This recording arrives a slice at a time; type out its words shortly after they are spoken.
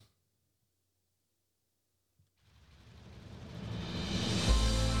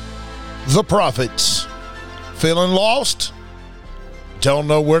The Prophets. Feeling lost? Don't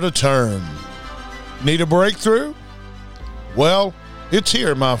know where to turn. Need a breakthrough? Well, it's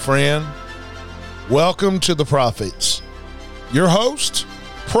here, my friend. Welcome to The Prophets. Your host,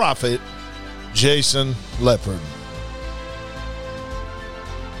 Prophet Jason Leopard.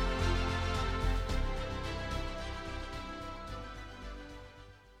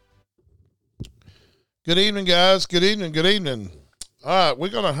 Good evening, guys. Good evening. All right, we're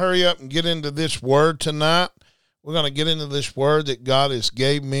going to hurry up and get into this word tonight. We're going to get into this word that God has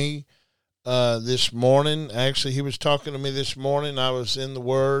gave me this morning. Actually, he was talking to me this morning. I was in the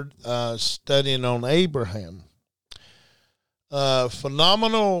word studying on Abraham.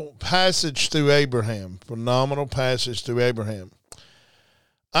 Phenomenal passage through Abraham.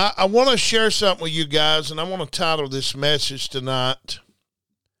 I want to share something with you guys, and I want to title this message tonight,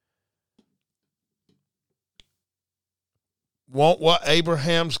 Want What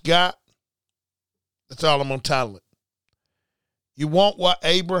Abraham's Got? That's all I'm going to title it. You want what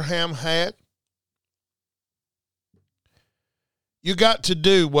Abraham had? You got to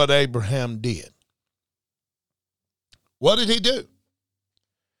do what Abraham did. What did he do?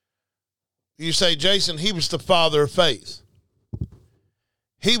 You say, Jason, he was the father of faith.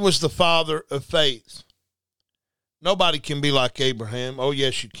 He was the father of faith. Nobody can be like Abraham. Oh,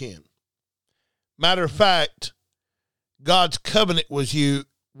 yes, you can. Matter of fact, God's covenant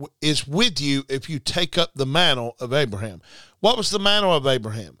is with you if you take up the mantle of Abraham. What was the mantle of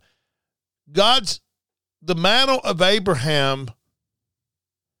Abraham? The mantle of Abraham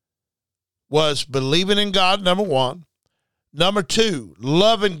was believing in God, number one. Number two,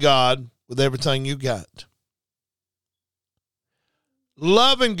 loving God with everything you got.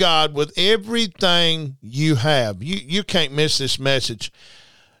 Loving God with everything you have. You can't miss this message.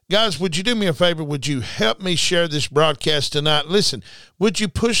 Guys, would you do me a favor? Would you help me share this broadcast tonight? Listen, would you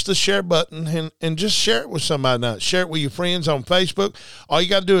push the share button and just share it with somebody tonight? Share it with your friends on Facebook. All you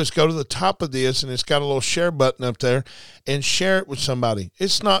got to do is go to the top of this, and it's got a little share button up there, and share it with somebody.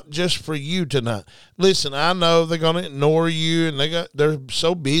 It's not just for you tonight. Listen, I know they're going to ignore you, and they're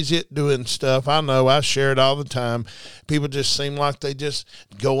so busy at doing stuff. I know. I share it all the time. People just seem like they just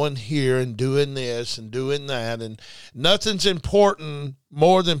going here and doing this and doing that, and nothing's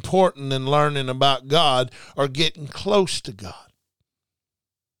more important than learning about God or getting close to God.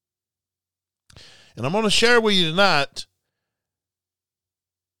 And I'm going to share with you tonight,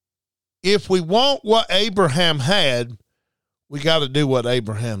 if we want what Abraham had, we got to do what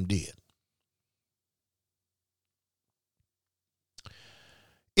Abraham did.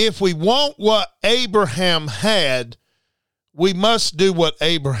 If we want what Abraham had, we must do what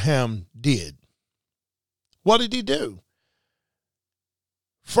Abraham did. What did he do?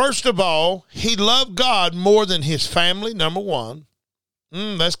 First of all, he loved God more than his family, number one.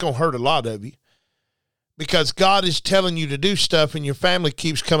 That's going to hurt a lot of you, because God is telling you to do stuff and your family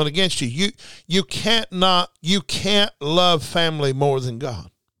keeps coming against you. You can't love family more than God.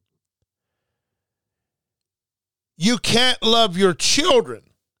 You can't love your children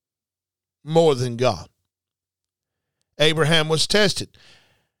more than God. Abraham was tested.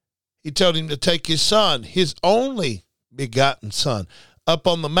 He told him to take his son, his only begotten son, up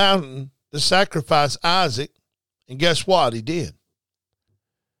on the mountain to sacrifice Isaac. And guess what? He did.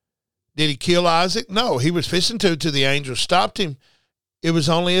 Did he kill Isaac? No, he was fixing to till the angel stopped him. It was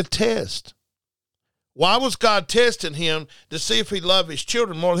only a test. Why was God testing him? To see if he loved his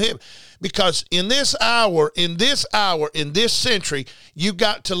children more than him. Because in this hour, in this century, you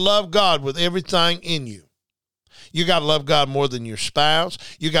got to love God with everything in you. You got to love God more than your spouse.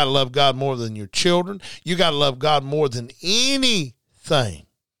 You got to love God more than your children. You got to love God more than anything.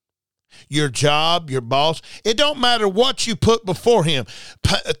 Your job, your boss. It don't matter what you put before him.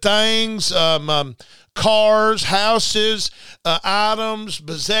 Things, cars, houses, items,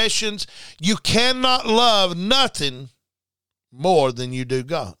 possessions. You cannot love nothing more than you do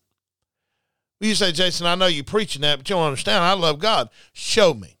God. You say, Jason, I know you're preaching that, but you don't understand. I love God.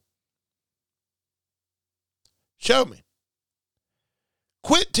 Show me. Show me.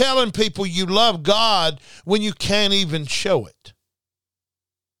 Quit telling people you love God when you can't even show it.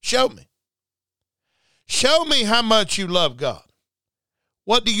 Show me. Show me how much you love God.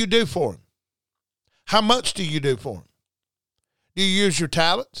 What do you do for him? How much do you do for him? Do you use your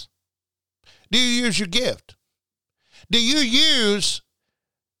talents? Do you use your gift? Do you use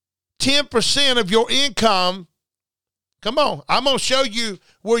 10% of your income? Come on, I'm going to show you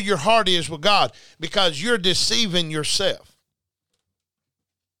where your heart is with God, because you're deceiving yourself.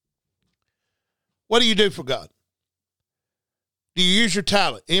 What do you do for God? Do you use your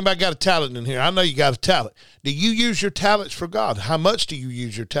talent? Anybody got a talent in here? I know you got a talent. Do you use your talents for God? How much do you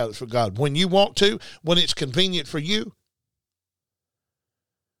use your talents for God? When you want to, when it's convenient for you?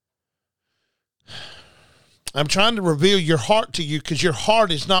 I'm trying to reveal your heart to you because your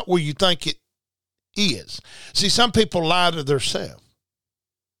heart is not where you think it is. See, some people lie to themselves.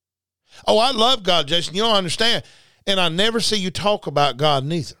 Oh, I love God, Jason. You don't understand. And I never see you talk about God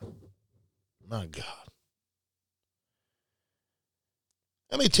neither. My God.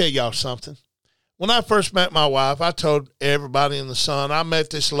 Let me tell y'all something. When I first met my wife, I told everybody in the Sun, I met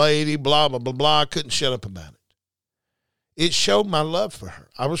this lady, blah, blah, blah, blah. I couldn't shut up about it. It showed my love for her.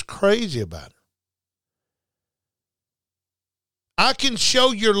 I was crazy about her. I can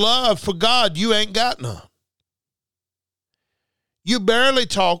show your love for God. You ain't got none. You barely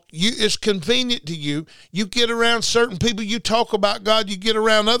talk. It's convenient to you. You get around certain people, you talk about God. You get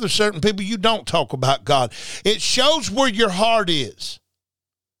around other certain people, you don't talk about God. It shows where your heart is.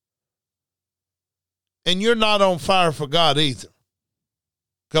 And you're not on fire for God either.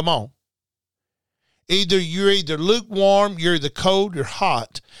 Come on. You're either lukewarm, you're either cold or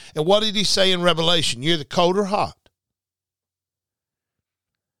hot. And what did he say in Revelation? You're either cold or hot.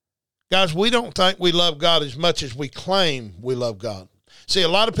 Guys, we don't think we love God as much as we claim we love God. See, a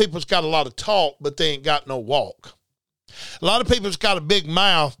lot of people's got a lot of talk, but they ain't got no walk. A lot of people's got a big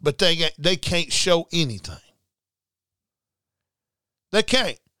mouth, but they can't show anything. They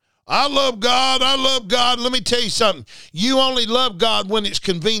can't. I love God. I love God. Let me tell you something. You only love God when it's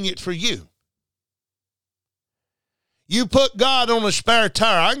convenient for you. You put God on a spare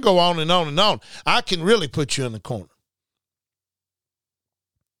tire. I can go on and on and on. I can really put you in the corner.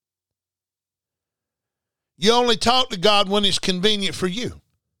 You only talk to God when it's convenient for you.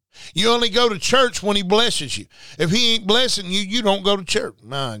 You only go to church when he blesses you. If he ain't blessing you, you don't go to church.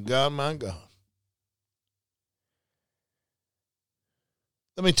 My God, my God.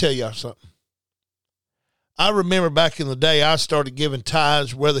 Let me tell y'all something. I remember back in the day, I started giving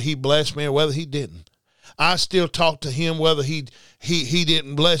tithes whether he blessed me or whether he didn't. I still talk to him whether he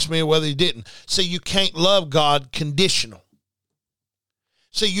didn't bless me or whether he didn't. See, you can't love God conditional.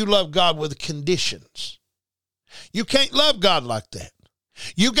 See, you love God with conditions. You can't love God like that.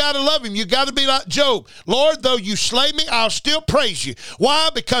 You got to love him. You got to be like Job. Lord, though you slay me, I'll still praise you. Why?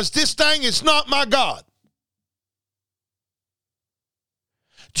 Because this thing is not my God.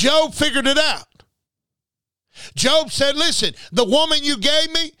 Job figured it out. Job said, listen, the woman you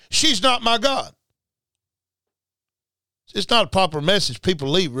gave me, she's not my God. It's not a popular message. People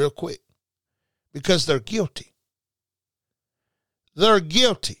leave real quick because they're guilty. They're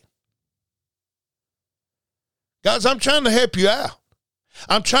guilty. Guys, I'm trying to help you out.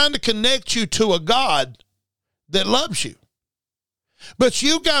 I'm trying to connect you to a God that loves you. But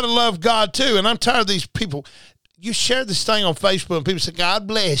you got to love God too. And I'm tired of these people. You share this thing on Facebook and people say, God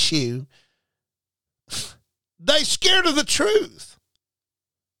bless you. They scared of the truth.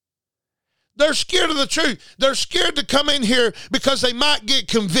 They're scared of the truth. They're scared to come in here because they might get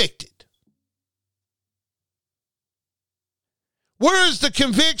convicted. Where is the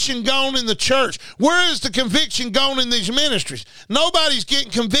conviction gone in the church? Where is the conviction gone in these ministries? Nobody's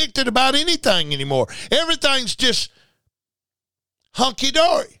getting convicted about anything anymore. Everything's just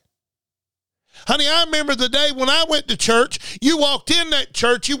hunky-dory. Honey, I remember the day when I went to church, you walked in that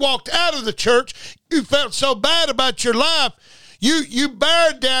church, you walked out of the church, you felt so bad about your life, you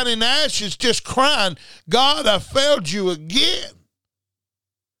buried down in ashes just crying, God, I failed you again.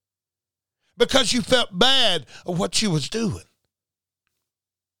 Because you felt bad of what you was doing.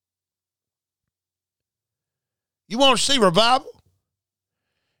 You want to see revival?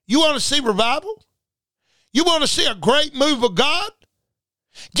 You want to see revival? You want to see a great move of God?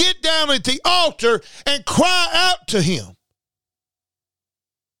 Get down at the altar and cry out to him.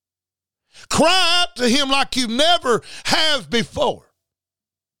 Cry out to him like you never have before.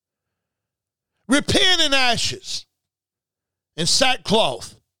 Repent in ashes and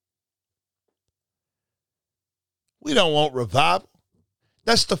sackcloth. We don't want revival.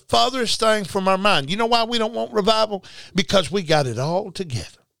 That's the farthest thing from our mind. You know why we don't want revival? Because we got it all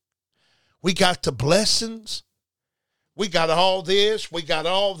together. We got the blessings. We got all this. We got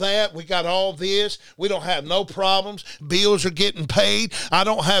all that. We got all this. We don't have no problems. Bills are getting paid. I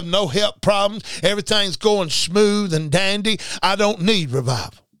don't have no health problems. Everything's going smooth and dandy. I don't need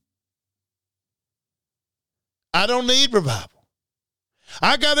revival. I don't need revival.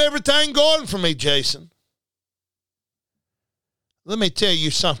 I got everything going for me, Jason. Let me tell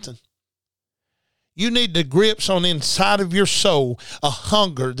you something. You need the grips on the inside of your soul, a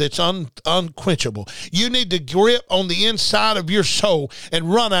hunger that's unquenchable. You need the grip on the inside of your soul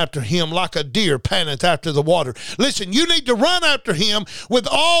and run after him like a deer panteth after the water. Listen, you need to run after him with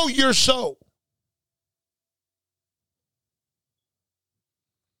all your soul.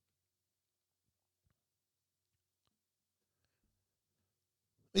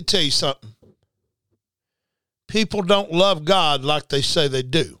 Let me tell you something. People don't love God like they say they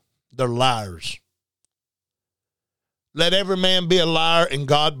do. They're liars. Let every man be a liar and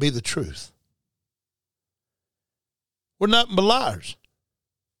God be the truth. We're nothing but liars.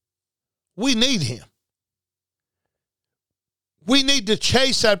 We need him. We need to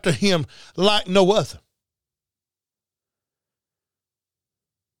chase after him like no other.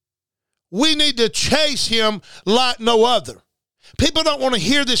 We need to chase him like no other. People don't want to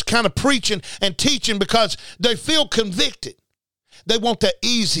hear this kind of preaching and teaching because they feel convicted. They want that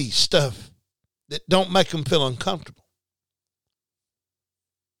easy stuff that don't make them feel uncomfortable.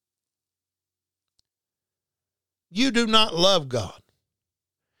 You do not love God.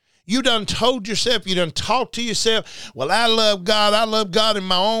 You done told yourself, you done talked to yourself, well, I love God in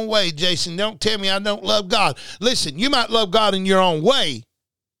my own way, Jason. Don't tell me I don't love God. Listen, you might love God in your own way,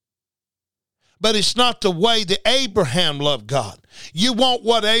 but it's not the way that Abraham loved God. You want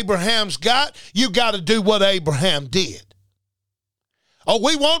what Abraham's got, you got to do what Abraham did. Oh,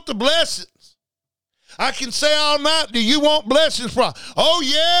 we want the blessings. I can say all night, do you want blessings from? Oh,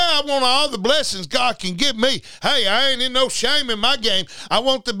 yeah, I want all the blessings God can give me. Hey, I ain't in no shame in my game. I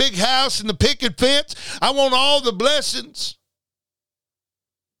want the big house and the picket fence. I want all the blessings.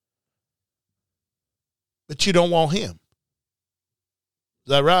 But you don't want him. Is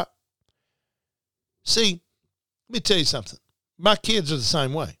that right? See, let me tell you something. My kids are the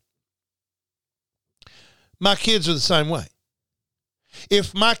same way. My kids are the same way.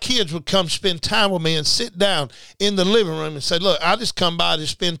 If my kids would come spend time with me and sit down in the living room and say, look, I just come by to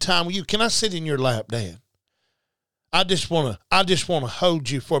spend time with you. Can I sit in your lap, Dad? I just want to hold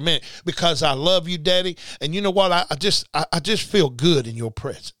you for a minute because I love you, Daddy. And you know what? I just feel good in your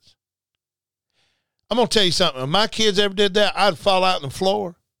presence. I'm going to tell you something. If my kids ever did that, I'd fall out on the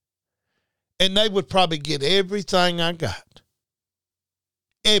floor and they would probably get everything I got.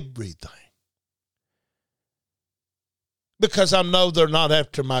 Everything. Because I know they're not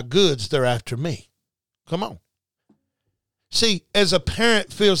after my goods, they're after me. Come on. See, as a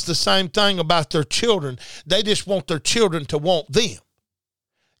parent feels the same thing about their children, they just want their children to want them.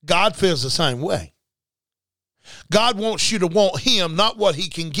 God feels the same way. God wants you to want him, not what he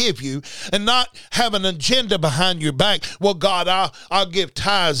can give you, and not have an agenda behind your back. Well, God, I'll give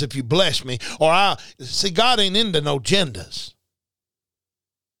tithes if you bless me. See, God ain't into no agendas.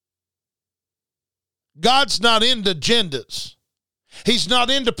 God's not into agendas. He's not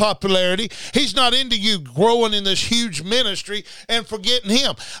into popularity. He's not into you growing in this huge ministry and forgetting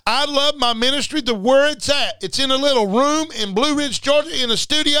him. I love my ministry, where it's at. It's in a little room in Blue Ridge, Georgia, in a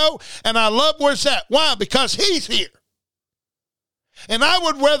studio, and I love where it's at. Why? Because he's here. And I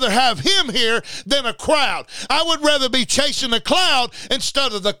would rather have him here than a crowd. I would rather be chasing a cloud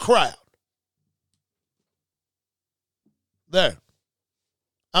instead of the crowd. There.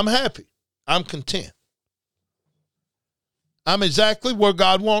 I'm happy. I'm content. I'm exactly where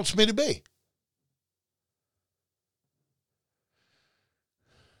God wants me to be.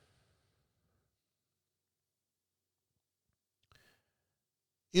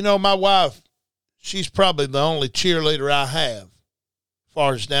 You know, my wife, she's probably the only cheerleader I have, as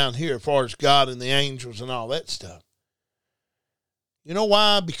far as down here, as far as God and the angels and all that stuff. You know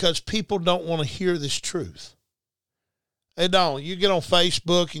why? Because people don't want to hear this truth. They don't. You get on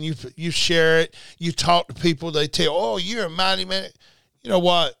Facebook and you share it. You talk to people. They tell, oh, you're a mighty man. You know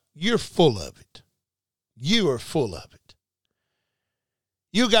what? You're full of it. You are full of it.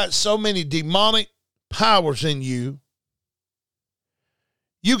 You got so many demonic powers in you.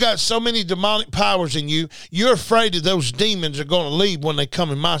 You got so many demonic powers in you. You're afraid that those demons are going to leave when they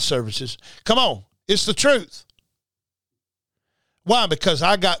come in my services. Come on. It's the truth. Why? Because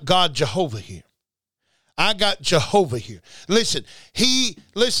I got God Jehovah here. I got Jehovah here. Listen,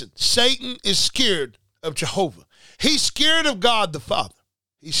 Satan is scared of Jehovah. He's scared of God the Father.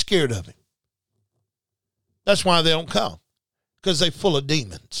 He's scared of him. That's why they don't come, because they're full of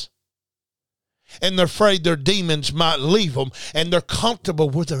demons. And they're afraid their demons might leave them, and they're comfortable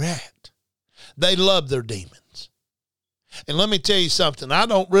where they're at. They love their demons. And let me tell you something. I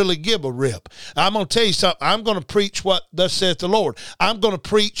don't really give a rip. I'm going to tell you something. I'm going to preach what thus saith the Lord. I'm going to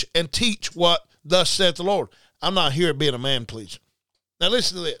preach and teach what thus saith the Lord. I'm not here being a man pleaser. Now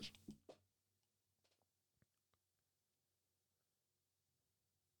listen to this.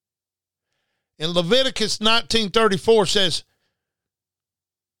 In Leviticus 19:34 says,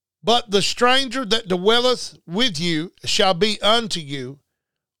 but the stranger that dwelleth with you shall be unto you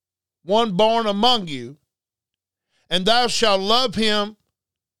one born among you, and thou shalt love him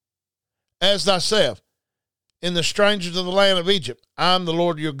as thyself. In the strangers of the land of Egypt, I am the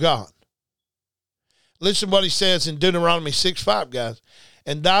Lord your God. Listen what he says in Deuteronomy 6:5, guys.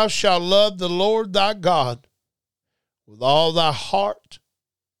 And thou shalt love the Lord thy God with all thy heart,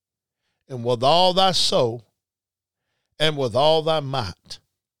 and with all thy soul, and with all thy might.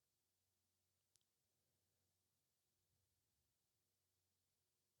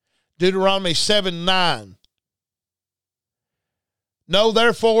 Deuteronomy 7:9. Know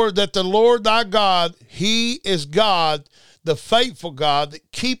therefore that the Lord thy God, he is God, the faithful God,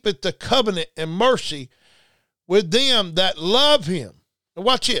 that keepeth the covenant and mercy with them that love him. Now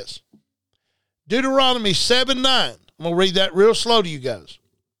watch this. Deuteronomy 7:9. I'm going to read that real slow to you guys.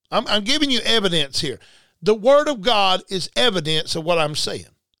 I'm giving you evidence here. The word of God is evidence of what I'm saying.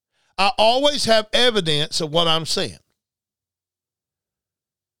 I always have evidence of what I'm saying.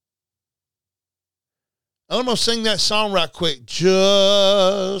 I'm going to sing that song right quick.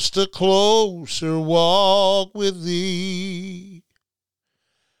 Just a closer walk with thee.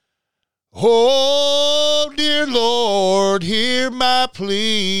 Oh, dear Lord, hear my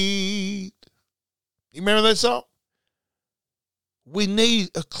plea. You remember that song? We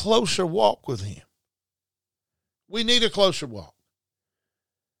need a closer walk with him. We need a closer walk.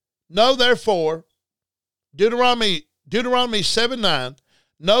 Know therefore, Deuteronomy 7:9,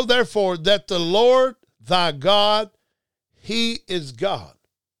 know therefore that the Lord thy God, he is God,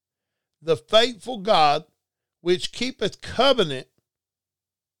 the faithful God, which keepeth covenant.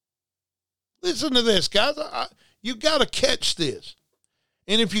 Listen to this, guys. You got to catch this.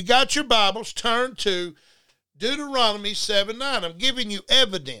 And if you got your Bibles, turn to Deuteronomy 7:9. I'm giving you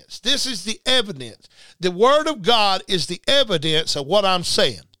evidence. This is the evidence. The word of God is the evidence of what I'm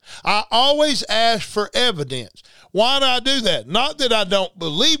saying. I always ask for evidence. Why do I do that? Not that I don't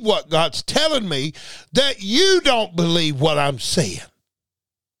believe what God's telling me, that you don't believe what I'm saying.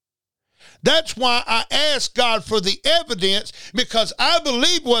 That's why I ask God for the evidence, because I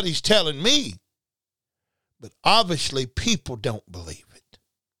believe what he's telling me. But obviously people don't believe it.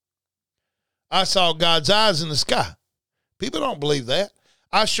 I saw God's eyes in the sky. People don't believe that.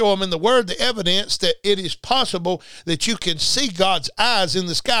 I show them in the word the evidence that it is possible that you can see God's eyes in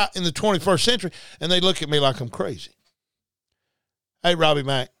the sky in the 21st century, and they look at me like I'm crazy. Hey, Robbie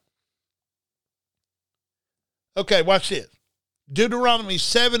Mack. Okay, watch this. Deuteronomy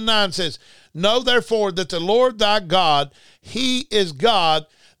 7:9 says, know therefore that the Lord thy God, he is God,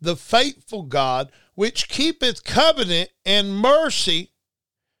 the faithful God, which keepeth covenant and mercy.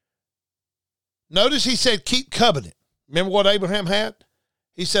 Notice he said keep covenant. Remember what Abraham had?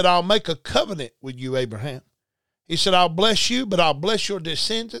 He said, I'll make a covenant with you, Abraham. He said, I'll bless you, but I'll bless your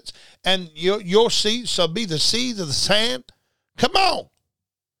descendants, and your seed shall be the seed of the sand. Come on.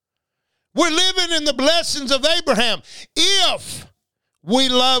 We're living in the blessings of Abraham if we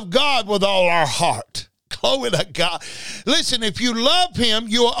love God with all our heart. Glory to God. Listen, if you love him,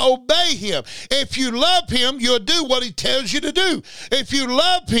 you'll obey him. If you love him, you'll do what he tells you to do. If you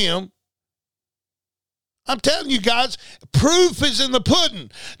love him, I'm telling you guys, proof is in the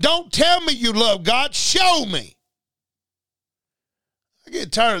pudding. Don't tell me you love God. Show me. I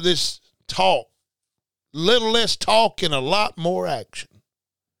get tired of this talk. Little less talk and a lot more action.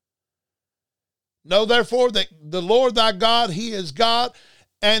 Know therefore that the Lord thy God, he is God,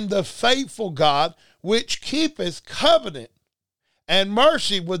 and the faithful God, which keepeth covenant and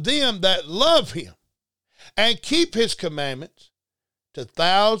mercy with them that love him, and keep his commandments to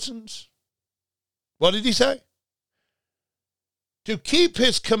thousands. What did he say? To keep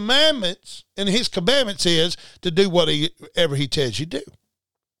his commandments, and his commandments is to do whatever he tells you to do.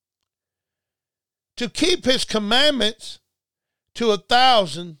 To keep his commandments to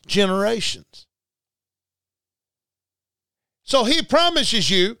 1,000 generations. So he promises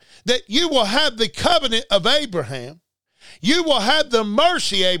you that you will have the covenant of Abraham. You will have the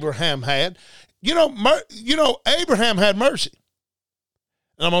mercy Abraham had. You know, Abraham had mercy.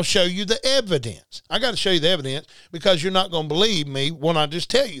 And I'm going to show you the evidence. I got to show you the evidence because you're not going to believe me when I just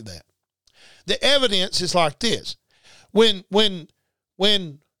tell you that. The evidence is like this. When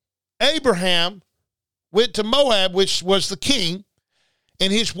Abraham went to Moab, which was the king,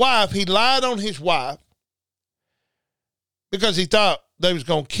 and his wife, he lied on his wife because he thought they was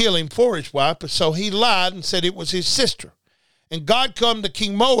going to kill him for his wife. So he lied and said it was his sister. And God come to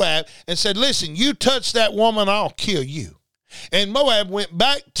King Moab and said, listen, you touch that woman, I'll kill you. And Moab went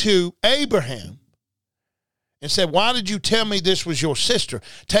back to Abraham and said, why did you tell me this was your sister?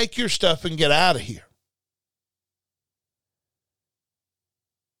 Take your stuff and get out of here.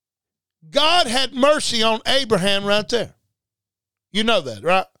 God had mercy on Abraham right there. You know that,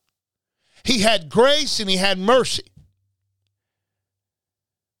 right? He had grace and he had mercy.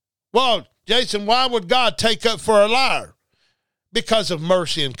 Well, Jason, why would God take up for a liar? Because of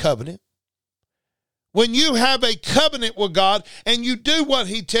mercy and covenant. When you have a covenant with God and you do what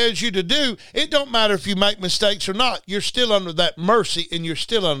he tells you to do, it don't matter if you make mistakes or not. You're still under that mercy and you're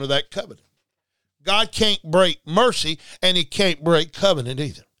still under that covenant. God can't break mercy and he can't break covenant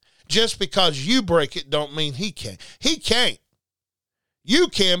either. Just because you break it don't mean he can. He can't. You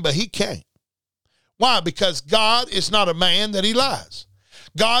can, but he can't. Why? Because God is not a man that he lies.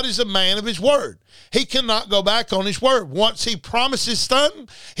 God is a man of his word. He cannot go back on his word. Once he promises something,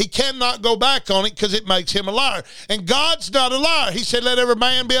 he cannot go back on it because it makes him a liar. And God's not a liar. He said, let every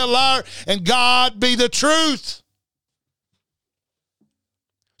man be a liar and God be the truth.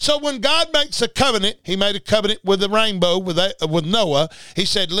 So when God makes a covenant, he made a covenant with the rainbow, with Noah. He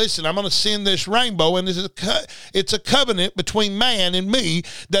said, listen, I'm going to send this rainbow, and it's a covenant between man and me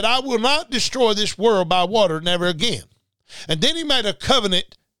that I will not destroy this world by water never again. And then he made a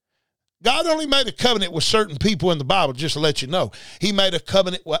covenant. God only made a covenant with certain people in the Bible, just to let you know. He made a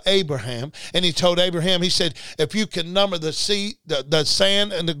covenant with Abraham, and he told Abraham, he said, if you can number the sea, the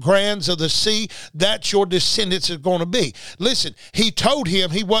sand and the grains of the sea, that's your descendants are going to be. Listen, he told him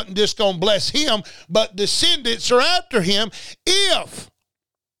he wasn't just going to bless him, but descendants are after him if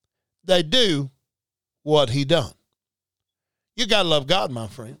they do what he done. You got to love God, my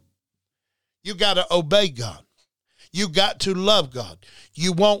friend. You got to obey God. You got to love God.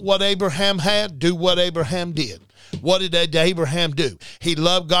 You want what Abraham had? Do what Abraham did. What did Abraham do? He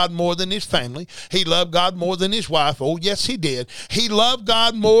loved God more than his family. He loved God more than his wife. Oh, yes, he did. He loved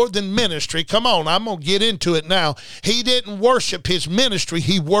God more than ministry. Come on, I'm going to get into it now. He didn't worship his ministry.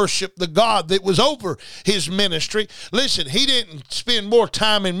 He worshiped the God that was over his ministry. Listen, he didn't spend more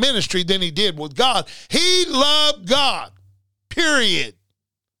time in ministry than he did with God. He loved God, period.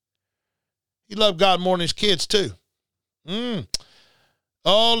 He loved God more than his kids, too.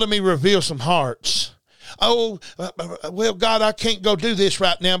 Oh, let me reveal some hearts. Oh, well, God, I can't go do this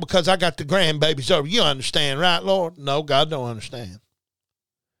right now because I got the grandbabies over. You understand, right, Lord? No, God don't understand.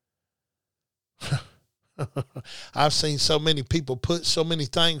 I've seen so many people put so many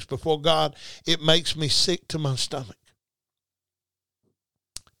things before God, it makes me sick to my stomach.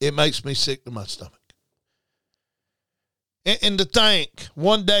 It makes me sick to my stomach. And to think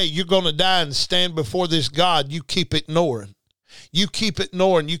one day you're going to die and stand before this God, you keep ignoring. You keep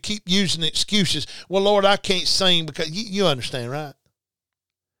ignoring. You keep using excuses. Well, Lord, I can't sing because you understand, right?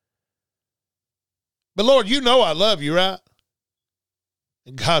 But Lord, you know I love you, right?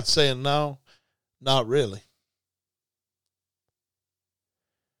 And God's saying, no, not really.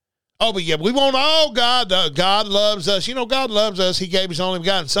 Oh, but yeah, we want all God. God loves us. You know, God loves us. He gave his only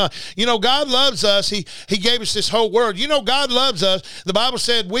begotten son. You know, God loves us. He gave us this whole world. You know, God loves us. The Bible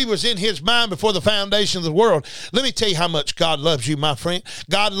said we was in his mind before the foundation of the world. Let me tell you how much God loves you, my friend.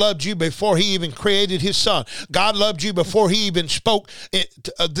 God loved you before he even created his son. God loved you before he even spoke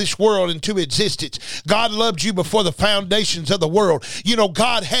this world into existence. God loved you before the foundations of the world. You know,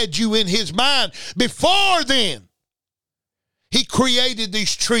 God had you in his mind before then. He created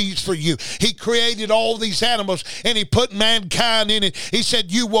these trees for you. He created all these animals, and he put mankind in it. He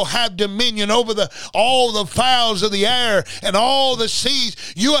said, you will have dominion over all the fowls of the air and all the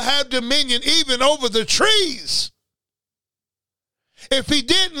seas. You will have dominion even over the trees. If he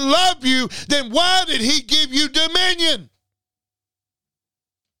didn't love you, then why did he give you dominion?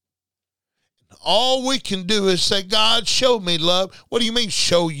 All we can do is say, God, show me love. What do you mean,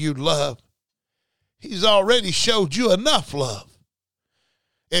 show you love? He's already showed you enough love.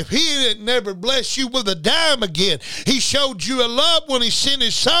 If he had never blessed you with a dime again, he showed you a love when he sent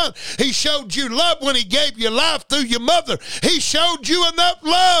his son. He showed you love when he gave you life through your mother. He showed you enough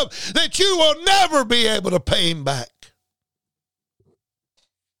love that you will never be able to pay him back.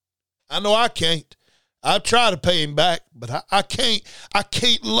 I know I can't. I've tried to pay him back, but I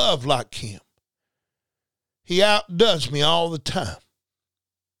can't love like him. He outdoes me all the time.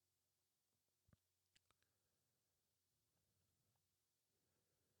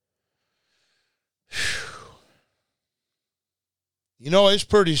 You know, it's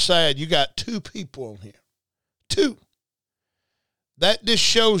pretty sad. You got two people on here. Two. That just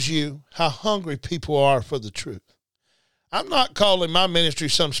shows you how hungry people are for the truth. I'm not calling my ministry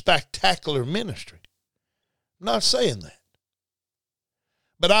some spectacular ministry. I'm not saying that.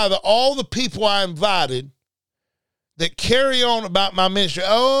 But out of all the people I invited that carry on about my ministry.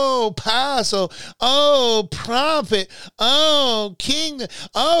 Oh, apostle. Oh, prophet. Oh, king.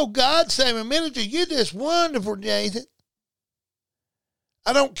 Oh, God-saving ministry. You're just wonderful, Nathan.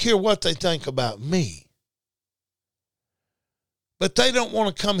 I don't care what they think about me. But they don't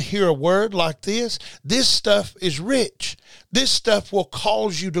want to come hear a word like this. This stuff is rich. This stuff will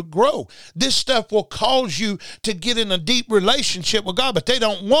cause you to grow. This stuff will cause you to get in a deep relationship with God, but they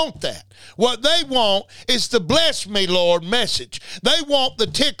don't want that. What they want is the bless me, Lord message. They want the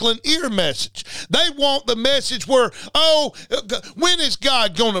tickling ear message. They want the message where, oh, when is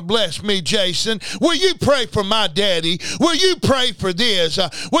God going to bless me, Jason? Will you pray for my daddy? Will you pray for this?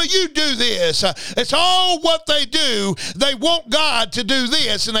 Will you do this? It's all what they do. They want God to do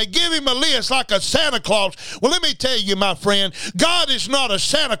this, and they give him a list like a Santa Claus. Well, let me tell you, my friend, God is not a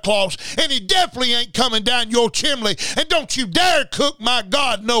Santa Claus, and he definitely ain't coming down your chimney. And don't you dare cook my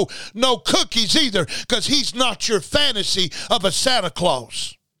God no cookies either, because he's not your fantasy of a Santa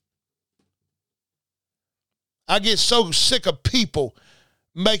Claus. I get so sick of people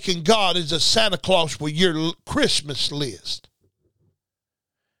making God as a Santa Claus with your Christmas list.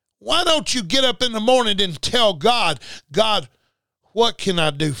 Why don't you get up in the morning and tell God, God, what can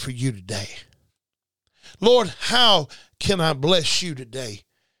I do for you today? Lord, how can I bless you today?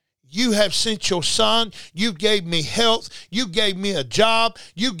 You have sent your son. You gave me health. You gave me a job.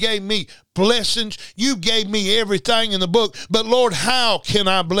 You gave me blessings. You gave me everything in the book. But Lord, how can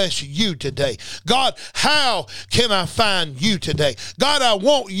I bless you today? God, how can I find you today? God, I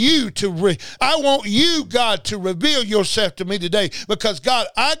want you, God, to reveal yourself to me today, because God,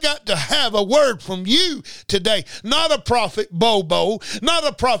 I got to have a word from you today. Not a prophet Bobo, not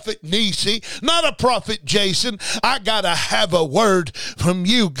a prophet Nisi, not a prophet Jason. I got to have a word from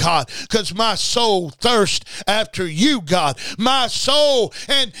you, God, because my soul thirsts after you, God. My soul,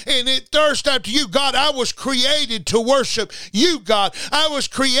 and it thirsts after you, God. I was created to worship you, God. I was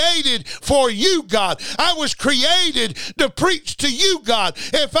created for you, God. I was created to preach to you, God.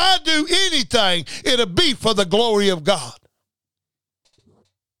 If I do anything, it'll be for the glory of God.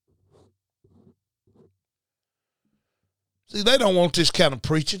 See, they don't want this kind of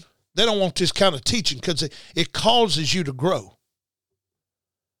preaching. They don't want this kind of teaching, because it causes you to grow.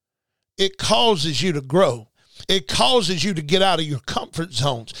 It causes you to grow. It causes you to get out of your comfort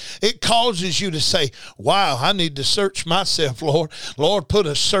zones. It causes you to say, wow, I need to search myself, Lord. Lord, put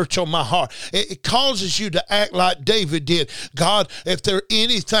a search on my heart. It causes you to act like David did. God, if there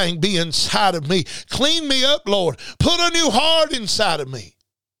anything be inside of me, clean me up, Lord. Put a new heart inside of me.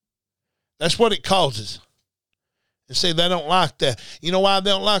 That's what it causes. And see, they don't like that. You know why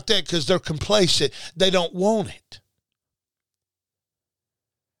they don't like that? Because they're complacent. They don't want it.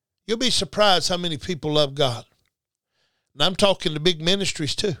 You'll be surprised how many people love God. And I'm talking to big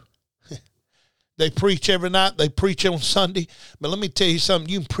ministries too. They preach every night. They preach on Sunday. But let me tell you something.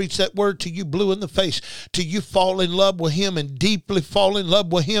 You can preach that word till you blue in the face, till you fall in love with him and deeply fall in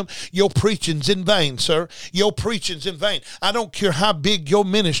love with him. Your preaching's in vain, sir. Your preaching's in vain. I don't care how big your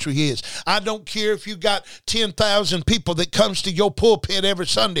ministry is. I don't care if you got 10,000 people that comes to your pulpit every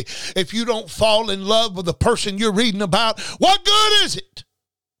Sunday. If you don't fall in love with the person you're reading about, what good is it?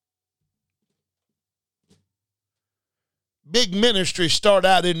 Big ministries start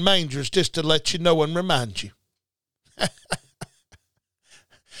out in mangers, just to let you know and remind you.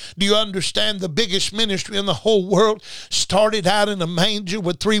 Do you understand the biggest ministry in the whole world started out in a manger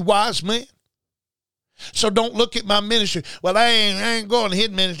with 3 wise men? So don't look at my ministry. Well, I ain't going to his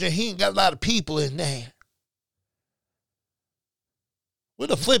ministry. He ain't got a lot of people in there. Where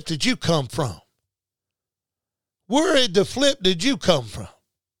the flip did you come from? Where in the flip did you come from?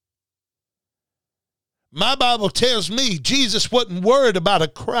 My Bible tells me Jesus wasn't worried about a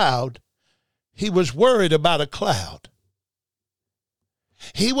crowd. He was worried about a cloud.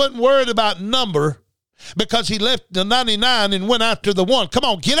 He wasn't worried about number, because he left the 99 and went after the one. Come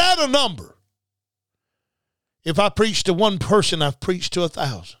on, get out of number. If I preach to one person, I've preached to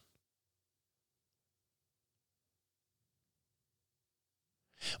 1,000.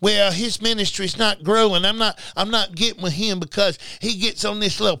 Well, his ministry's not growing. I'm not getting with him because he gets on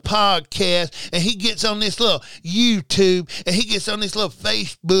this little podcast and he gets on this little YouTube and he gets on this little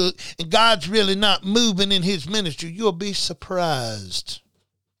Facebook, and God's really not moving in his ministry. You'll be surprised.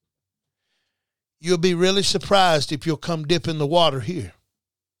 You'll be really surprised if you'll come dip in the water here.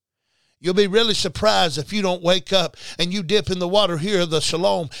 You'll be really surprised if you don't wake up and you dip in the water here of the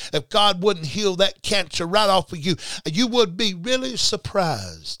Shalom. If God wouldn't heal that cancer right off of you, you would be really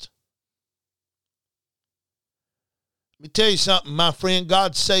surprised. Let me tell you something, my friend.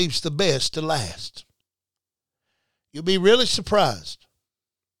 God saves the best to last. You'll be really surprised.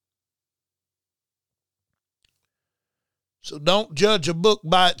 So don't judge a book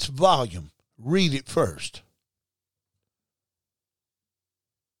by its volume. Read it first.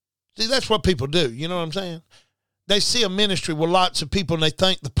 See, that's what people do. You know what I'm saying? They see a ministry with lots of people and they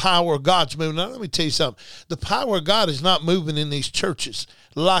think the power of God's moving. Now, let me tell you something. The power of God is not moving in these churches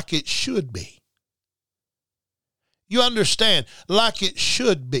like it should be. You understand? Like it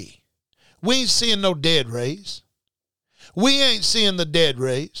should be. We ain't seeing no dead raised. We ain't seeing the dead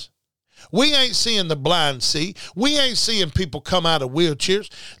raised. We ain't seeing the blind see. We ain't seeing people come out of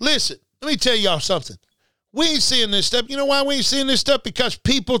wheelchairs. Listen, let me tell y'all something. We ain't seeing this stuff. You know why we ain't seeing this stuff? Because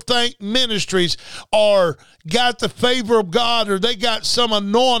people think ministries are got the favor of God or they got some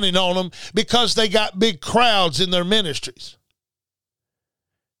anointing on them because they got big crowds in their ministries.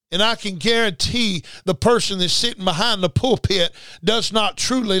 And I can guarantee the person that's sitting behind the pulpit does not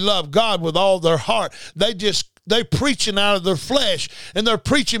truly love God with all their heart. They're preaching out of their flesh, and they're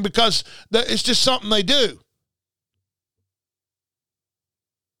preaching because it's just something they do.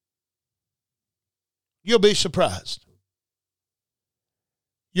 You'll be surprised.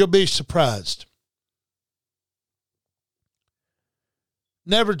 You'll be surprised.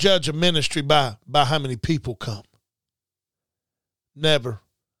 Never judge a ministry by how many people come. Never.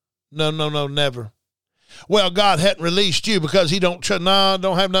 No, never. Well, God hadn't released you because he don't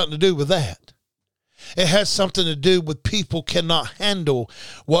have nothing to do with that. It has something to do with people cannot handle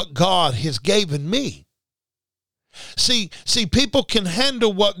what God has given me. See, people can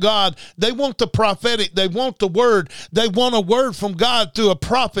handle what God, they want the prophetic, they want the word, they want a word from God through a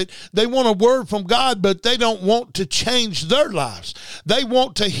prophet, they want a word from God, but they don't want to change their lives. They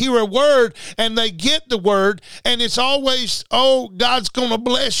want to hear a word and they get the word and it's always, oh, God's going to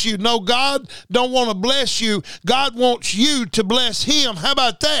bless you. No, God don't want to bless you. God wants you to bless him. How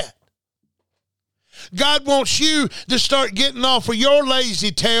about that? God wants you to start getting off of your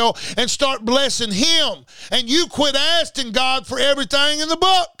lazy tail and start blessing him. And you quit asking God for everything in the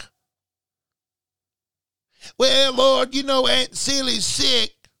book. Well, Lord, you know Aunt Silly's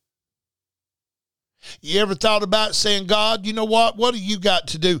sick. You ever thought about saying, God, you know what? What do you got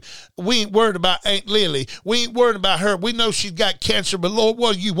to do? We ain't worried about Aunt Lily. We ain't worried about her. We know she's got cancer, but Lord,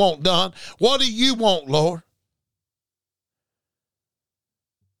 what do you want done? What do you want, Lord?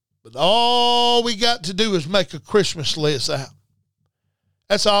 But all we got to do is make a Christmas list out.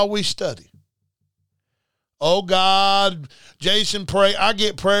 That's all we study. Oh, God, Jason, pray. I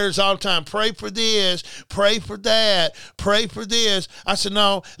get prayers all the time. Pray for this. Pray for that. Pray for this. I said,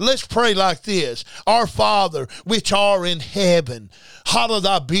 no, let's pray like this. Our Father, which are in heaven,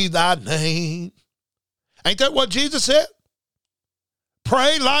 hallowed be thy name. Ain't that what Jesus said?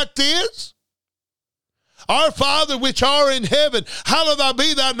 Pray like this. Our Father which art in heaven, hallowed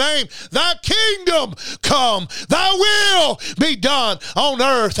be thy name. Thy kingdom come. Thy will be done on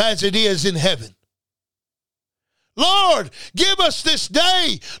earth as it is in heaven. Lord, give us this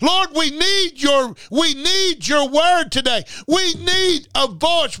day. Lord, we need your word today. We need a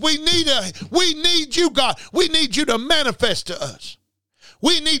voice. We need you, God. We need you to manifest to us.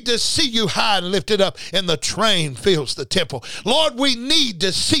 We need to see you high and lifted up, and the train fills the temple. Lord, we need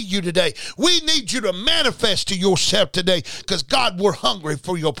to see you today. We need you to manifest to yourself today, because, God, we're hungry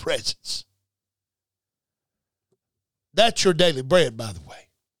for your presence. That's your daily bread, by the way.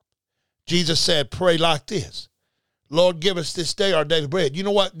 Jesus said, pray like this. Lord, give us this day our daily bread. You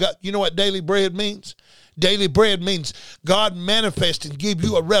know what daily bread means? Daily bread means God manifests and give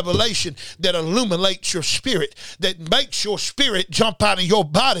you a revelation that illuminates your spirit, that makes your spirit jump out of your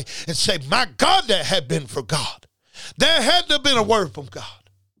body and say, my God, that had been for God. There had to have been a word from God.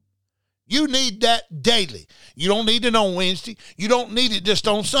 You need that daily. You don't need it on Wednesday. You don't need it just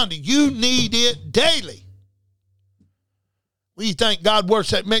on Sunday. You need it daily. Well, you think God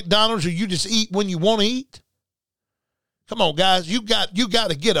works at McDonald's or you just eat when you want to eat? Come on, guys. You got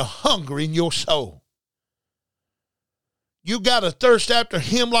to get a hunger in your soul. You got to thirst after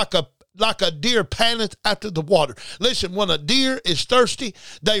him like a deer panteth after the water. Listen, when a deer is thirsty,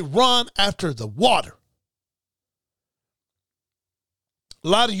 they run after the water. A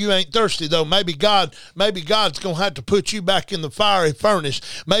lot of you ain't thirsty, though. Maybe God's going to have to put you back in the fiery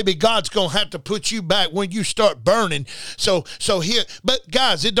furnace. Maybe God's going to have to put you back when you start burning. So here, but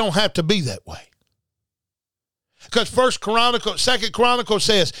guys, it don't have to be that way. Because 2 Chronicles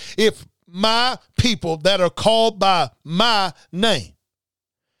says, if my people that are called by my name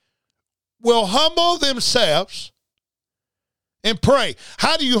will humble themselves and pray.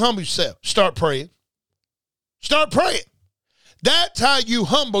 How do you humble yourself? Start praying. Start praying. That's how you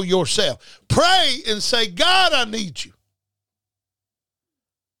humble yourself. Pray and say, God, I need you.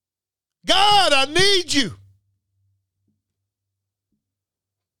 God, I need you.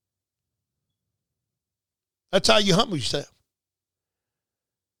 That's how you humble yourself.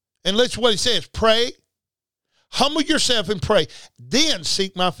 And listen what he says. Pray. Humble yourself and pray. Then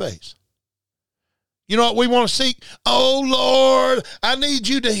seek my face. You know what we want to seek? Oh, Lord, I need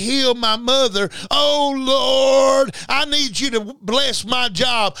you to heal my mother. Oh, Lord, I need you to bless my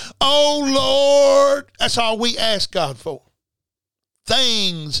job. Oh, Lord. That's all we ask God for.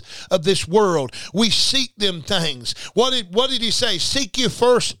 Things of this world. We seek them things. What did he say? Seek ye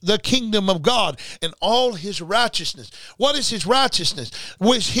first the kingdom of God and all his righteousness. What is his righteousness?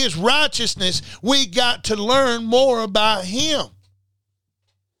 With his righteousness, we got to learn more about him.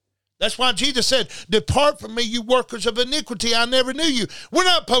 That's why Jesus said, depart from me, you workers of iniquity. I never knew you. We're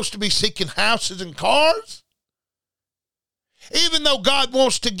not supposed to be seeking houses and cars. Even though God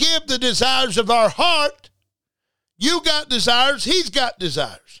wants to give the desires of our heart, you got desires, he's got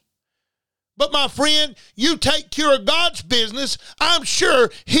desires. But my friend, you take care of God's business, I'm sure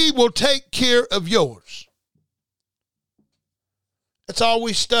he will take care of yours. That's all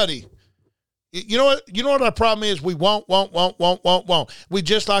we study. You know what our problem is? We want. We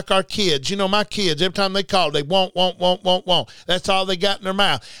just like our kids. You know, my kids, every time they call, they want. That's all they got in their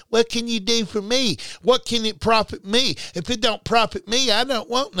mouth. What can you do for me? What can it profit me? If it don't profit me, I don't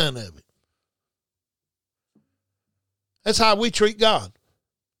want none of it. That's how we treat God.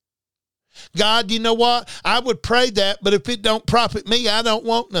 God, you know what? I would pray that, but if it don't profit me, I don't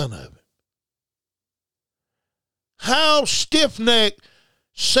want none of it. How stiff-necked,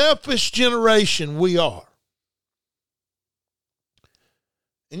 selfish generation we are.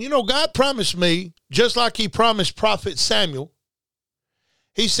 And you know, God promised me, just like he promised Prophet Samuel,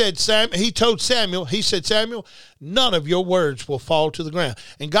 he told Samuel, Samuel, none of your words will fall to the ground.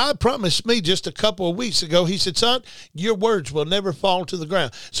 And God promised me just a couple of weeks ago, he said, son, your words will never fall to the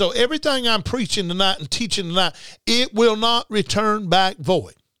ground. So everything I'm preaching tonight and teaching tonight, it will not return back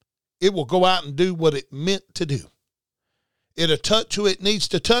void. It will go out and do what it meant to do. It'll touch who it needs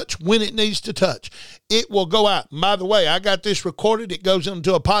to touch when it needs to touch. It will go out. By the way, I got this recorded. It goes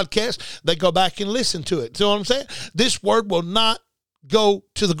into a podcast. They go back and listen to it. See what I'm saying? This word will not go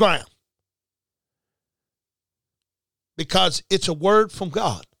to the ground because it's a word from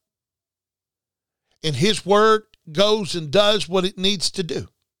God. And his word goes and does what it needs to do.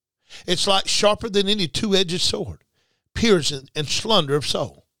 It's like sharper than any two-edged sword, piercing and slunder of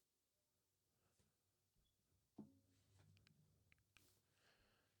soul.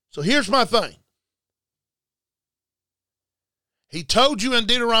 So here's my thing. He told you in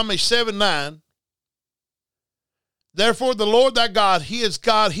Deuteronomy 7:9, therefore the Lord thy God, he is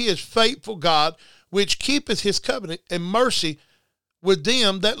faithful God, which keepeth his covenant and mercy with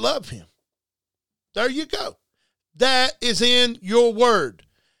them that love him. There you go. That is in your word.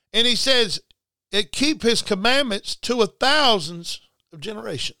 And he says, it keep his commandments to 1,000 of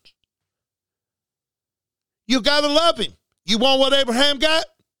generations. You got to love him. You want what Abraham got?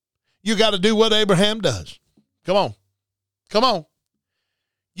 You got to do what Abraham does. Come on. Come on.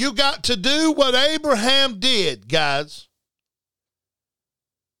 You got to do what Abraham did, guys.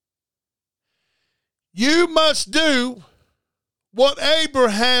 You must do what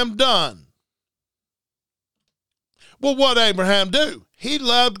Abraham done. Well, what Abraham do? He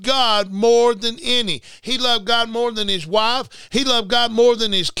loved God more than any. He loved God more than his wife. He loved God more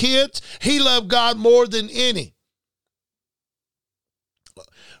than his kids. He loved God more than any.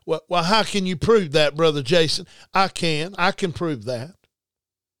 Well, how can you prove that, Brother Jason? I can. I can prove that.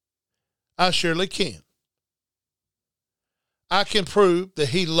 I surely can. I can prove that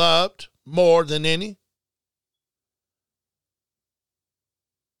he loved more than any.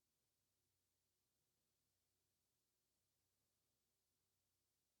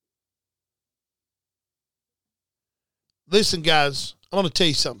 Listen, guys, I want to tell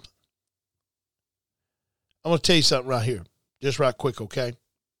you something. I want to tell you something right here, just right quick, okay?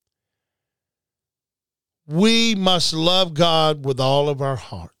 We must love God with all of our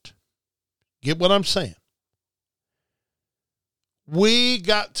heart. Get what I'm saying? We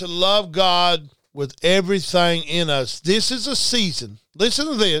got to love God with everything in us. This is a season. Listen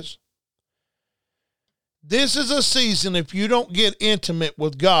to this. This is a season, if you don't get intimate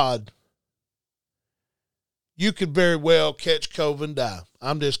with God, you could very well catch COVID and die.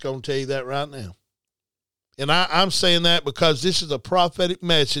 I'm just going to tell you that right now. And I'm saying that because this is a prophetic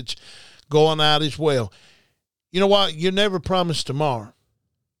message going out as well. You know what? You're never promised tomorrow.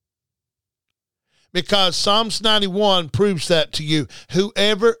 Because Psalms 91 proves that to you.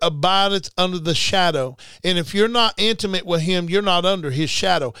 Whoever abideth under the shadow. And if you're not intimate with him, you're not under his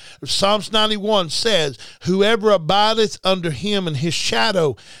shadow. Psalms 91 says, whoever abideth under him and his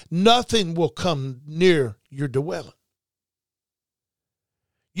shadow, nothing will come near your dwelling.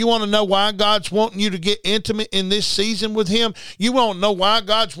 You want to know why God's wanting you to get intimate in this season with him? You want to know why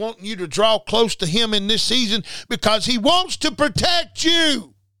God's wanting you to draw close to him in this season? Because he wants to protect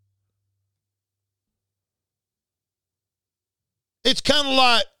you. It's kind of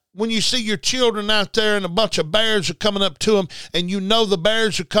like when you see your children out there and a bunch of bears are coming up to them, and you know the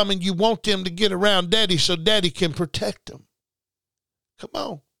bears are coming. You want them to get around daddy so daddy can protect them. Come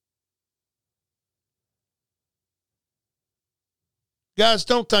on. Guys,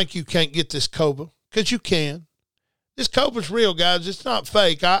 don't think you can't get this cobra, because you can. This cobra's real, guys. It's not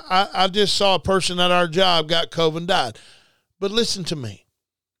fake. I just saw a person at our job got cobra and died. But listen to me.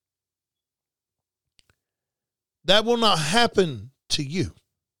 That will not happen to you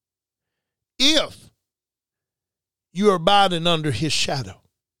if you are abiding under his shadow.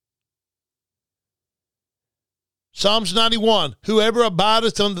 Psalms 91, whoever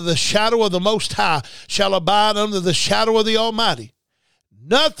abideth under the shadow of the Most High shall abide under the shadow of the Almighty.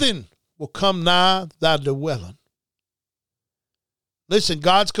 Nothing will come nigh thy dwelling. Listen,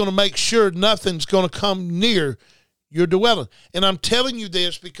 God's going to make sure nothing's going to come near your dwelling. And I'm telling you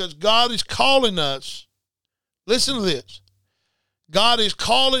this because God is calling us. Listen to this. God is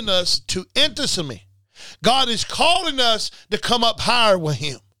calling us to intimacy. God is calling us to come up higher with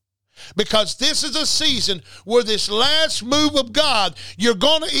him. Because this is a season where this last move of God, you're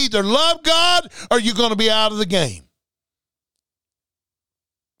going to either love God or you're going to be out of the game.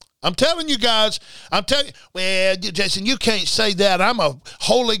 I'm telling you guys, well, Jason, you can't say that. I'm a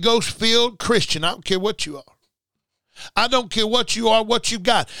Holy Ghost-filled Christian. I don't care what you are. I don't care what you are, what you've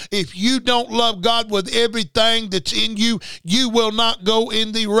got. If you don't love God with everything that's in you, you will not go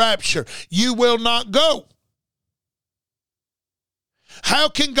in the rapture. You will not go. How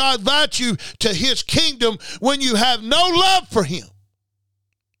can God invite you to his kingdom when you have no love for him?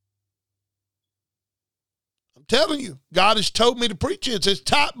 I'm telling you, God has told me to preach it. It's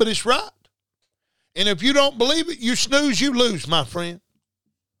tight, but it's right. And if you don't believe it, you snooze, you lose, my friend.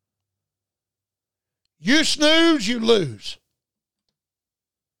 You snooze, you lose.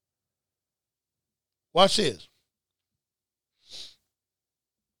 Watch this.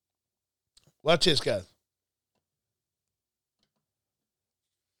 Watch this, guys.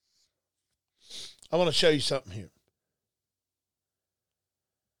 I want to show you something here.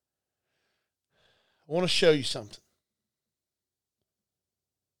 I want to show you something.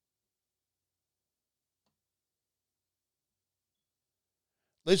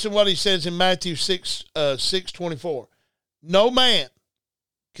 Listen to what he says in Matthew 6:24. No man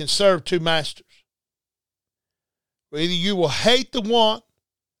can serve two masters. Either you will hate the one,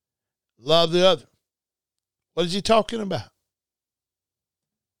 love the other. What is he talking about?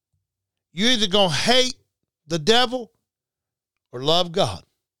 You're either going to hate the devil or love God.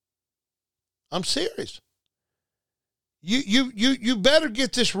 I'm serious. You better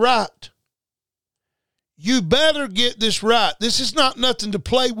get this right. You better get this right. This is not nothing to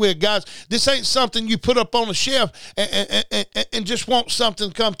play with, guys. This ain't something you put up on a shelf and just want something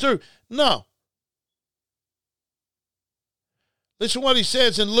to come through. No. Listen to what he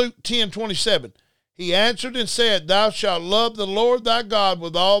says in Luke 10:27. He answered and said, thou shalt love the Lord thy God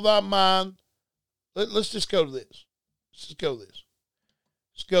with all thy mind. Let's just go to this. Let's just go to this.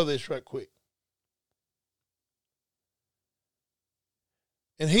 Let's go to this right quick.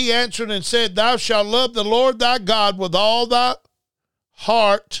 And he answered and said, thou shalt love the Lord thy God with all thy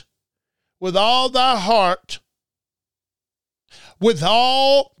heart, with all thy heart, with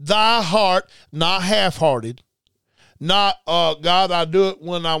all thy heart, not half-hearted, not, God, I do it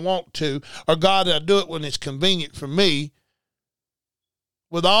when I want to, or God, I do it when it's convenient for me,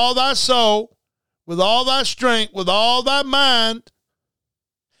 with all thy soul, with all thy strength, with all thy mind,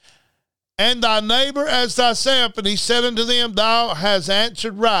 and thy neighbor as thyself. And he said unto them, thou hast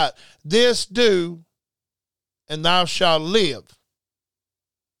answered right. This do, and thou shalt live.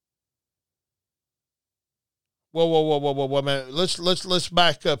 Whoa, man. Let's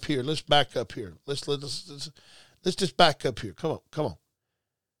back up here. Let's back up here. Let's just back up here. Come on.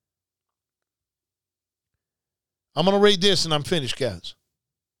 I'm going to read this and I'm finished, guys.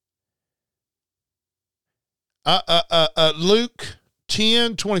 Luke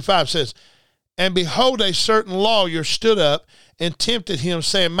 10:25 says, and behold, a certain lawyer stood up and tempted him,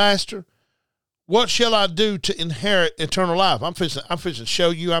 saying, Master, what shall I do to inherit eternal life? I'm fixing to show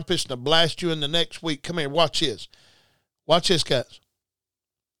you. I'm fixing to blast you in the next week. Come here, watch this. Watch this, guys.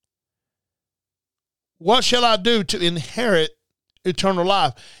 What shall I do to inherit eternal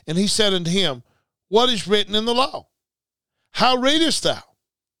life? And he said unto him, what is written in the law? How readest thou?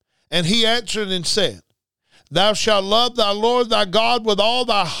 And he answered and said, Thou shalt love thy Lord thy God with all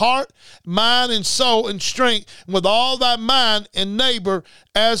thy heart, mind, and soul, and strength, and with all thy mind, and neighbor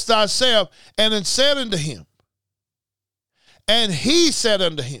as thyself. And then said unto him, and he said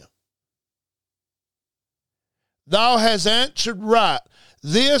unto him, thou hast answered right.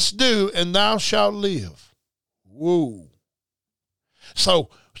 This do, and thou shalt live. Whoa. So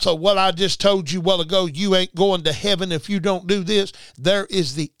what I just told you a while ago, you ain't going to heaven if you don't do this. There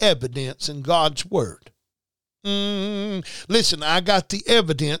is the evidence in God's word. Listen, I got the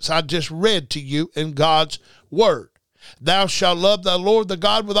evidence I just read to you in God's word. Thou shalt love thy Lord thy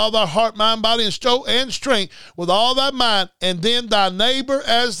God with all thy heart, mind, body, and soul, and strength, with all thy mind, and then thy neighbor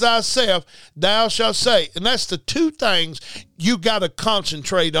as thyself, thou shalt say. And that's the two things you got to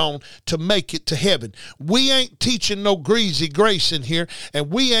concentrate on to make it to heaven. We ain't teaching no greasy grace in here,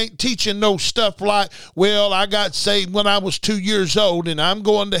 and we ain't teaching no stuff like, well, I got saved when I was 2 years old, and I'm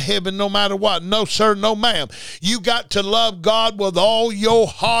going to heaven no matter what. No, sir, no, ma'am. You got to love God with all your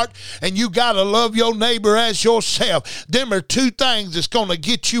heart, and you got to love your neighbor as yourself. Them are two things that's going to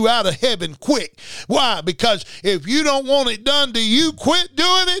get you out of heaven quick. Why? Because if you don't want it done to you, quit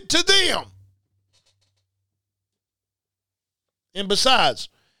doing it to them. And besides,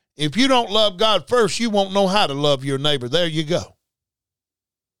 if you don't love God first, you won't know how to love your neighbor. There you go.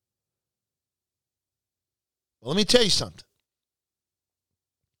 Well, let me tell you something.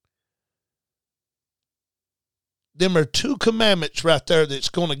 Them are two commandments right there that's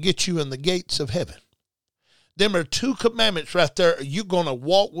going to get you in the gates of heaven. Them are two commandments right there. You're going to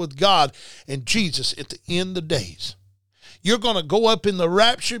walk with God and Jesus at the end of days. You're going to go up in the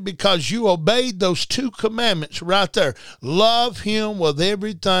rapture because you obeyed those two commandments right there. Love him with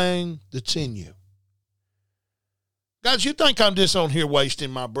everything that's in you. Guys, you think I'm just on here wasting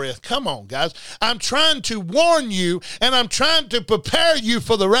my breath? Come on, guys. I'm trying to warn you, and I'm trying to prepare you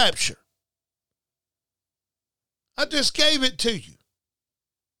for the rapture. I just gave it to you.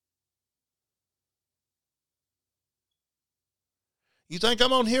 You think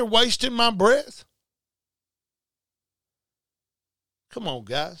I'm on here wasting my breath? Come on,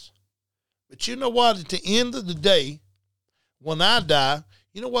 guys. But you know what? At the end of the day, when I die,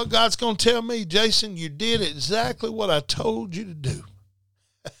 you know what God's going to tell me? Jason, you did exactly what I told you to do.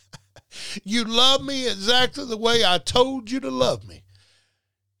 You loved me exactly the way I told you to love me.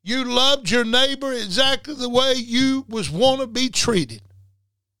 You loved your neighbor exactly the way you want to be treated.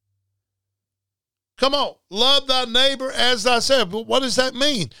 Come on. Love thy neighbor as thyself. But what does that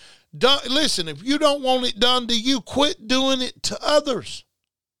mean? Listen, if you don't want it done to you, quit doing it to others.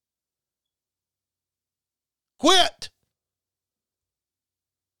 Quit.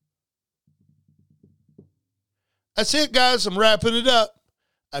 That's it, guys. I'm wrapping it up.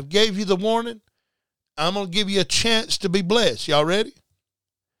 I've gave you the warning. I'm going to give you a chance to be blessed. Y'all ready?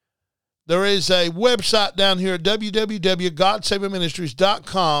 There is a website down here at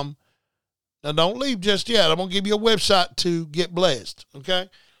www.GodSavingMinistries.com. Now, don't leave just yet. I'm going to give you a website to get blessed, okay?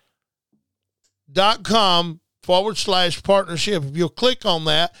 .com/partnership. If you'll click on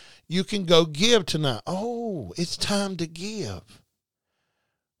that, you can go give tonight. Oh, it's time to give.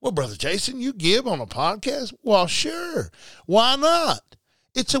 Well, Brother Jason, you give on a podcast? Well, sure. Why not?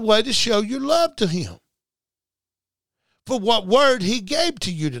 It's a way to show your love to him for what word he gave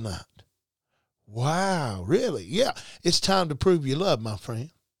to you tonight. Wow, really? Yeah, it's time to prove your love, my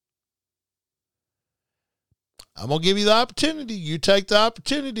friend. I'm going to give you the opportunity. You take the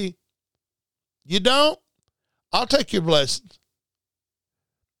opportunity. You don't? I'll take your blessings.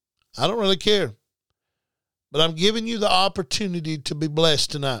 I don't really care. But I'm giving you the opportunity to be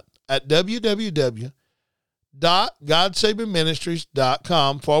blessed tonight at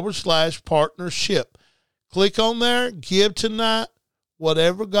www.GodSavingMinistries.com/partnership. Click on there, give tonight,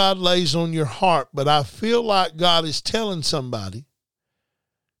 whatever God lays on your heart. But I feel like God is telling somebody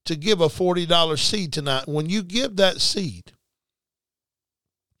to give a $40 seed tonight. When you give that seed,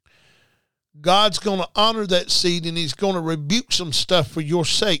 God's going to honor that seed, and he's going to rebuke some stuff for your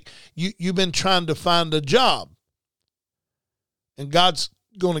sake. You've been trying to find a job, and God's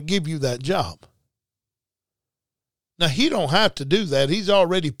going to give you that job. Now, he don't have to do that. He's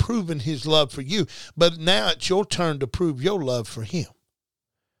already proven his love for you, but now it's your turn to prove your love for him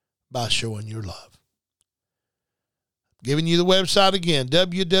by showing your love. Giving you the website again,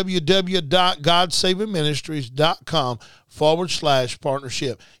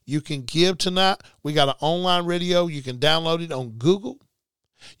 www.GodSavingMinistries.com/partnership. You can give tonight. We got an online radio. You can download it on Google.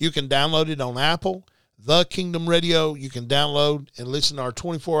 You can download it on Apple. The Kingdom Radio. You can download and listen to our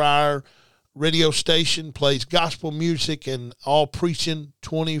 24-hour radio station. Plays gospel music and all preaching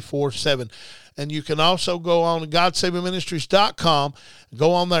 24/7. And you can also go on to GodSavingMinistries.com.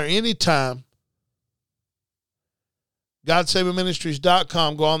 Go on there anytime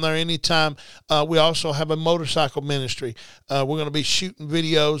GodSavingMinistries.com. Go on there anytime. We also have a motorcycle ministry. We're going to be shooting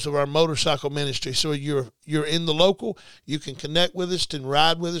videos of our motorcycle ministry. So you're in the local, you can connect with us and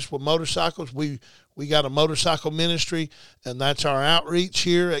ride with us with motorcycles. We got a motorcycle ministry, and that's our outreach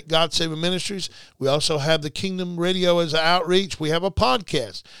here at God Saving Ministries. We also have the Kingdom Radio as an outreach. We have a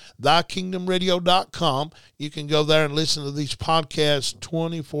podcast, ThyKingdomRadio.com. You can go there and listen to these podcasts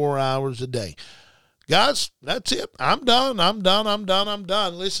 24 hours a day. Guys, that's it. I'm done.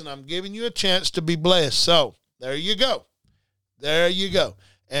 Listen, I'm giving you a chance to be blessed. So there you go.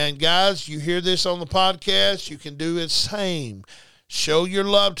 And guys, you hear this on the podcast, you can do it same. Show your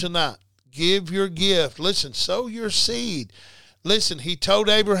love tonight. Give your gift. Listen, sow your seed. Listen, he told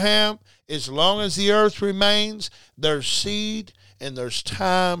Abraham, as long as the earth remains, there's seed and there's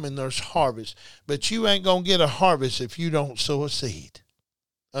time and there's harvest. But you ain't going to get a harvest if you don't sow a seed.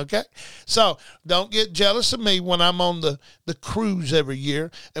 Okay? So don't get jealous of me when I'm on the cruise every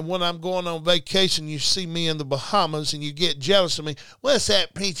year, and when I'm going on vacation, you see me in the Bahamas and you get jealous of me. What's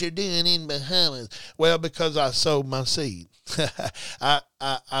that preacher doing in Bahamas? Well, because I sowed my seed.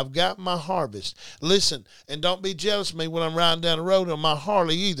 I've got my harvest. Listen, and don't be jealous of me when I'm riding down the road on my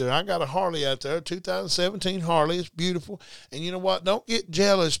Harley either. I got a Harley out there, 2017 Harley. It's beautiful. And you know what? Don't get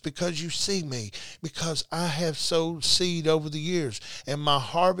jealous because you see me, because I have sowed seed over the years and my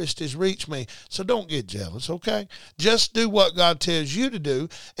harvest has reached me. So don't get jealous, okay? Just do what God tells you to do,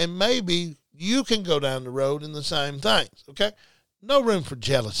 and maybe you can go down the road in the same things, okay? No room for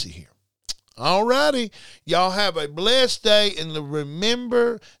jealousy here. All righty. Y'all have a blessed day, and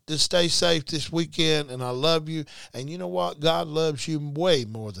remember to stay safe this weekend, and I love you. And you know what? God loves you way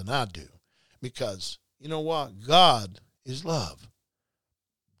more than I do, because you know what? God is love.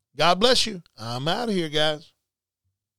 God bless you. I'm out of here, guys.